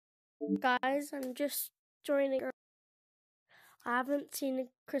Guys, I'm just joining. I haven't seen a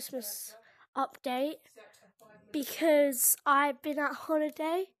Christmas update because I've been at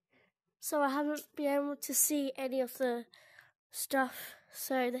holiday, so I haven't been able to see any of the stuff.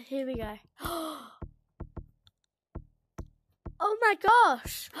 So here we go. Oh my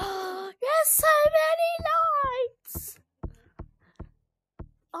gosh! There's so many lights!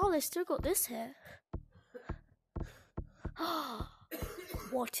 Oh, they still got this here.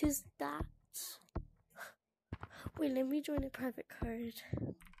 What is that? Wait, let me join a private code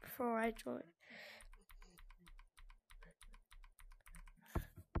before I join.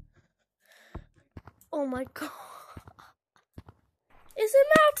 Oh my god. It's a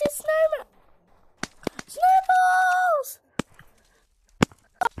mountain snowman! Snowballs!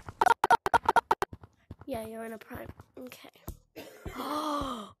 Yeah, you're in a private. Okay.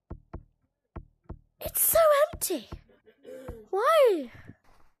 It's so empty! Why?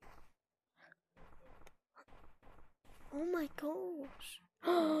 Oh my gosh.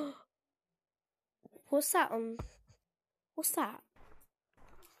 What's that on? What's that?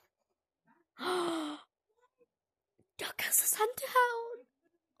 Duck has a Santa hat.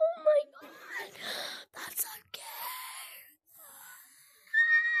 Oh my god. That's so cute.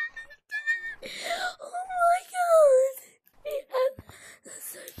 Oh my god. That's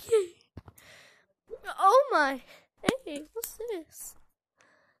so cute. Oh my. Hey, what's this?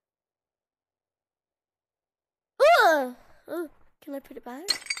 Oh, can I put it back?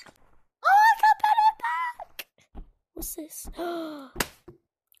 Oh, I can put it back. What's this?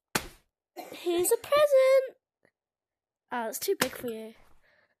 Here's a present. Oh, it's too big for you.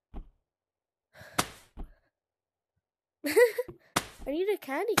 I need a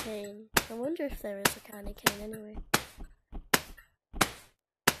candy cane. I wonder if there is a candy cane anyway.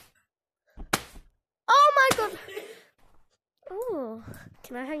 Oh my god. Oh,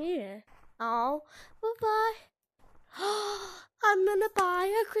 can I hang you here? Oh, bye-bye. I'm gonna buy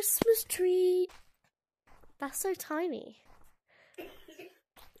a Christmas tree. That's so tiny.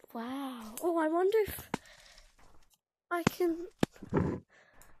 Wow. Oh, I wonder if I can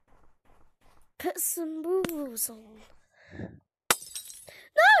put some baubles on.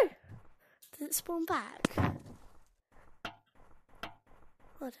 No! Did it spawn back? I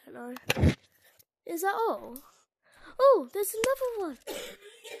don't know. Is that all? Oh, there's another one.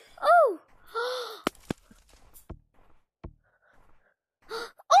 Oh!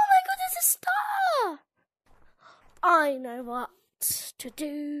 Oh my god, there's a star! I know what to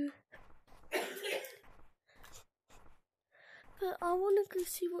do. But I want to go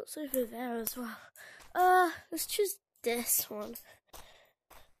see what's over there as well. Let's choose this one.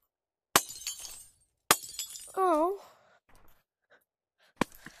 Oh.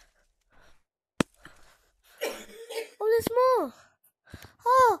 Oh, there's more.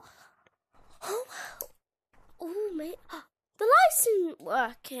 Oh. Oh, wow. Oh, mate. The lights isn't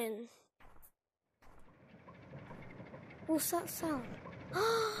working. What's that sound?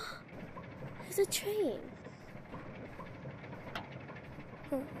 There's a train.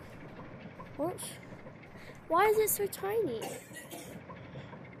 What? Why is it so tiny?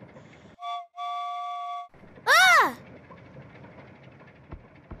 Ah!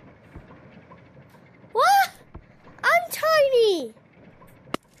 What? I'm tiny.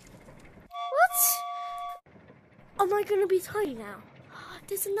 What? Am I gonna be tiny now?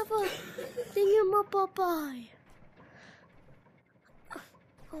 There's another thingamabobby.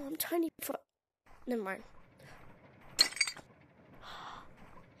 Oh, I'm tiny for. Never mind.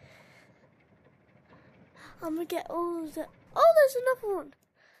 I'm gonna get all of the. Oh, there's another one.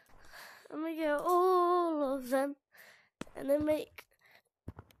 I'm gonna get all of them and then make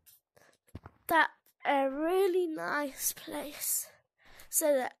that a really nice place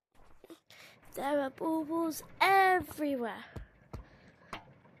so that there are baubles everywhere.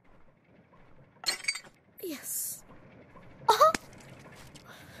 Yes. Oh!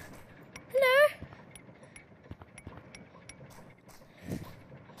 Hello.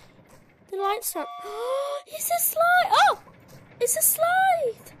 The lights are. Oh, it's a slide. Oh, it's a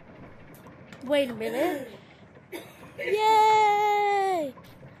slide. Wait a minute. Yay!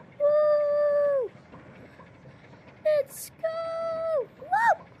 Woo! Let's go!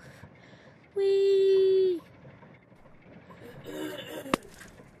 Woo!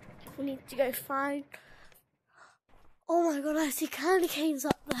 We need to go find. Oh my god! I see candy canes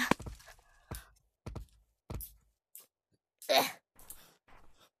up there.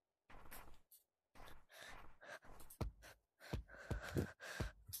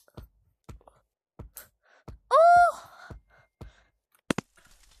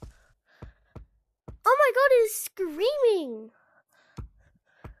 Oh my god, it's screaming.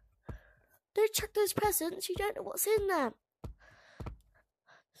 Don't check those presents. You don't know what's in them.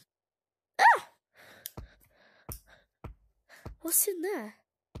 Ah! What's in there?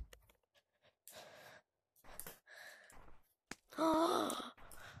 Oh,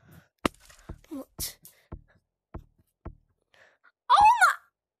 what? Oh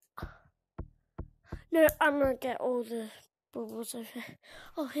my! No, I'm gonna get all the bubbles over here.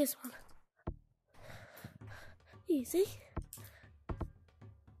 Oh, here's one. Easy.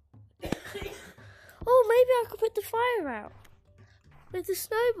 Oh, maybe I could put the fire out with the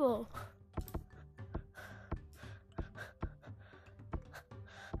snowball.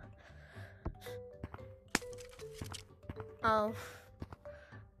 Oh.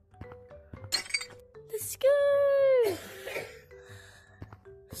 Let's go!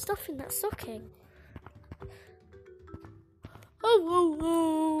 Stuff in that stocking. Oh, oh,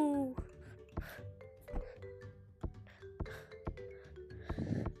 oh.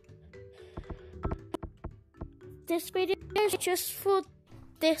 This video is just for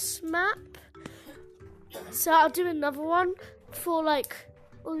this map. So I'll do another one for like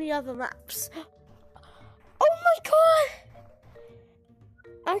all the other maps. Oh my god!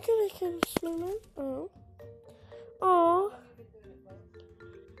 I can make a snowman. Oh. Oh.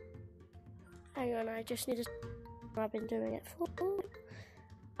 Hang on, I just need to. I've been doing it for.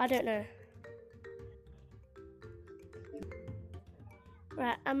 I don't know.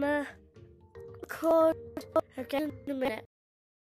 Right, I'm gonna record again in a minute.